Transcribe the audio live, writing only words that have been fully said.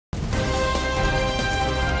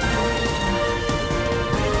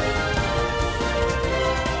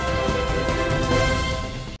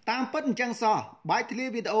ពិតអញ្ចឹងសោះបាយធ្លា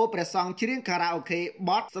វីដេអូព្រះសង្ឃច្រៀងខារ៉ាអូខេ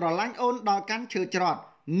បទស្រឡាញ់អូនដល់កាន់ឈើច្រត់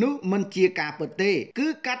នោះមិនជាការពិតទេគឺ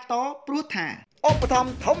កាត់តព្រោះថាឧបត្ថម្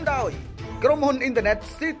ភធំដោយក្រុមហ៊ុនអ៊ីនធឺណិត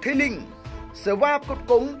City Link សេវាផ្គត់ផ្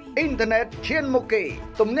គង់អ៊ីនធឺណិតឈានមុខគេ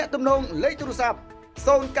ទំនាក់ទំនងលេខទូរស័ព្ទ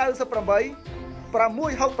098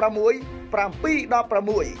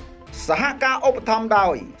 666 716សហការឧបត្ថម្ភដោ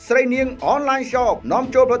យស្រីនាង Online Shop នាំ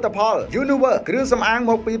ចូលផលិតផល Universe គ្រឿងសម្អាង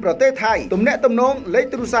មកពីប្រទេសថៃទំនាក់ទំនងលេខ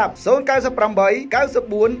ទូរស័ព្ទ098 94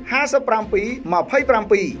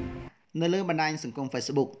 57 27នៅលើបណ្ដាញសង្គម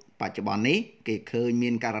Facebook បច្ចុប្បន្ននេះគេឃើញមា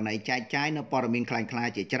នករណីចែកចាយនៅព័ត៌មានคล้าย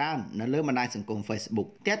ៗជាច្រើននៅលើបណ្ដាញសង្គម Facebook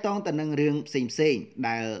ទាក់ទងទៅនឹងរឿងផ្សេងៗ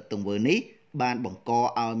ដែលទង្វើនេះបានបង្កឲ្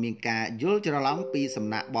យមានការយល់ច្រឡំពីសំ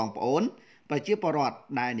ណាក់បងប្អូនប្រជាពលរដ្ឋ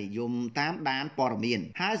ដែលនិយមតាមដានព័ត៌មាន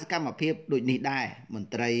ហើយសកម្មភាពដូចនេះដែរមន្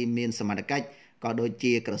ត្រីមានសមត្ថកិច្ចក៏ដូច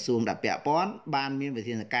ជាក្រសួងដែលពាក់ព័ន្ធបានមានវិ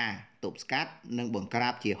ធានការទប់ស្កាត់និងបង្ក្រា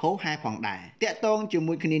បជាហូរហែផងដែរតាក់ទងជា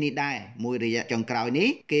មួយគ្នានេះដែរមួយរយៈចុងក្រោយនេះ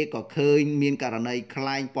គេក៏ឃើញមានករណីក្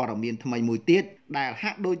លែងព័ត៌មានថ្មីមួយទៀតដែល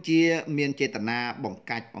ហាក់ដូចជាមានចេតនាបង្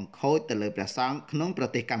កាច់បង្ខូចទៅលើព្រះសង្ឃក្នុងប្រ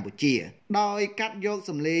ទេសកម្ពុជាដោយកាត់យក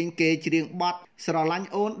សម្លេងគេច្រៀងបទស្រឡាញ់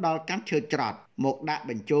អូនដល់កាន់ឈើច្រត់មកដាក់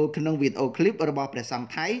បញ្ចូលក្នុងវីដេអូឃ្លីបរបស់ព្រះសង្ឃ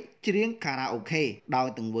ថៃច្រៀងខារ៉ាអូខេដោយ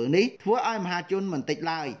ទង្វើនេះធ្វើឲ្យមហាជនមិនតិច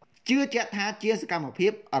ឡើយជឿជាក់ថាជាសកម្មភា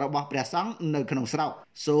ពរបស់ព្រះសង្ឃនៅក្នុងស្រុក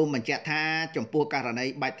សូមបញ្ជាក់ថាចំពោះករណី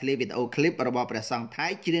បាច់ធ្លាយវីដេអូឃ្លីបរបស់ព្រះសង្ឃថៃ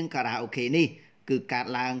ច្រៀងខារ៉ាអូខេនេះគឺកើត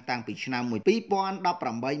ឡើងតាំងពីឆ្នាំ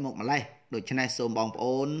2018មកម្លេះដូច្នេះសូមបងប្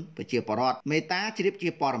អូនប្រជាពលរដ្ឋមេត្តាជ្រាបជា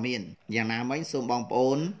ព័ត៌មានយ៉ាងណាមិញសូមបងប្អូ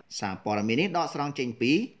នសារព័ត៌មាននេះដកស្រង់ចេញ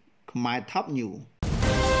ពីខ្មែរ Top News